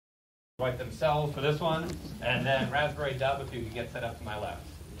Write themselves for this one, and then Raspberry Dub if you could get set up to my left.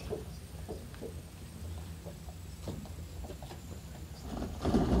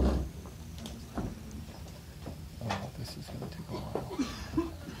 Oh, this is going to take a while.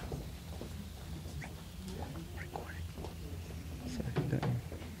 Sorry,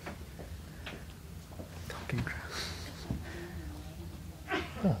 talking crap.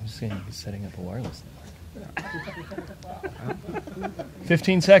 Oh, I'm just going to be setting up a wireless network.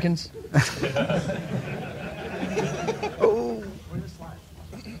 15 seconds. Oh. Where's the slide?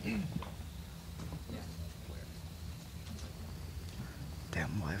 Damn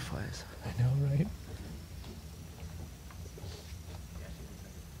Wi-Fi's. I know, right?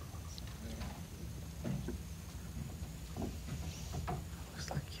 Looks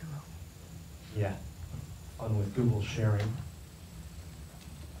like you. Yeah. Fun with Google sharing.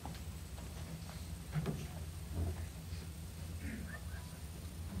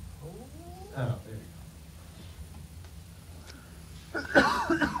 Oh, there you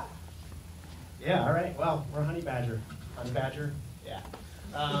go. Yeah, all right. Well, we're Honeybadger. Honeybadger, yeah.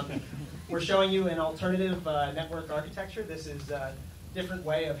 We're showing you an alternative network architecture. This is a different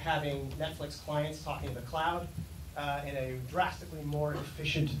way of having Netflix clients talking to the cloud in a drastically more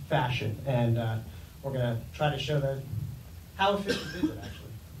efficient fashion. And we're going to try to show that. How efficient is it, actually?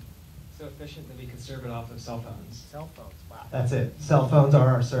 So efficient that we can serve it off of cell phones. Cell phones, wow. That's it. Cell phones are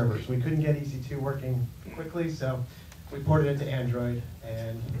our servers. We couldn't get EC2 working quickly, so we ported it to Android,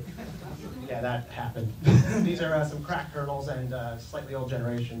 and yeah, that happened. These are some cracked kernels and slightly old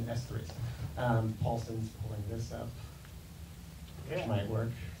generation S3s. Paulson's pulling this up, which might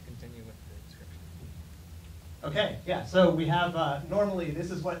work. Continue with the description. Okay, yeah, so we have, normally this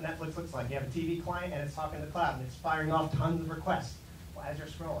is what Netflix looks like. You have a TV client and it's talking to the cloud and it's firing off tons of requests as you're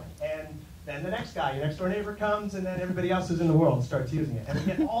scrolling. And then the next guy, your next door neighbor comes, and then everybody else who's in the world starts using it. And we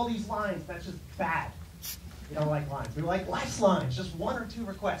get all these lines. That's just bad. We don't like lines. We like less lines, just one or two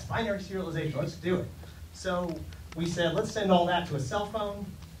requests, binary serialization. Let's do it. So we said, let's send all that to a cell phone,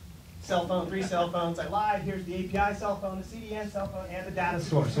 3 cell phones. I lied. Here's the API cell phone, the CDN cell phone, and the data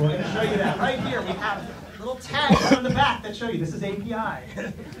store. So we're going to show you that. Right here, we have little tags on the back that show you this is API.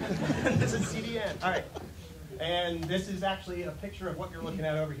 This is CDN. All right. And this is actually a picture of what you're looking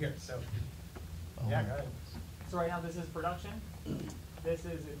at over here. So, yeah, go ahead. So right now this is production. This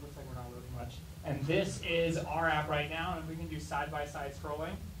is, it looks like we're not loading much. And this is our app right now, and we can do side-by-side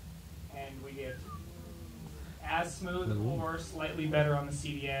scrolling. And we get as smooth or slightly better on the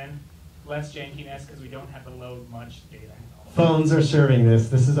CDN, less jankiness because we don't have to load much data. Phones are serving this.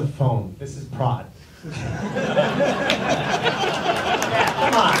 This is a phone. This is prod. Yeah,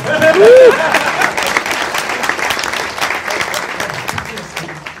 come on.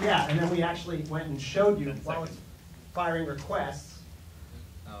 Yeah, and then we actually went and showed you while it's firing requests.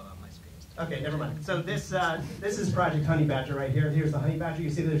 Oh, my screen is Okay, never mind. So this is Project Honeybadger right here. Here's the Honeybadger. You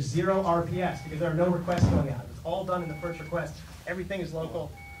see there's 0 RPS because there are no requests going out. It's all done in the first request. Everything is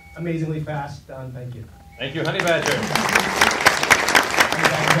local, amazingly fast. Done. Thank you. Thank you, Honeybadger.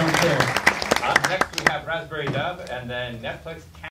 Honeybadger, don't care. Next we have Raspberry Dub, and then Netflix.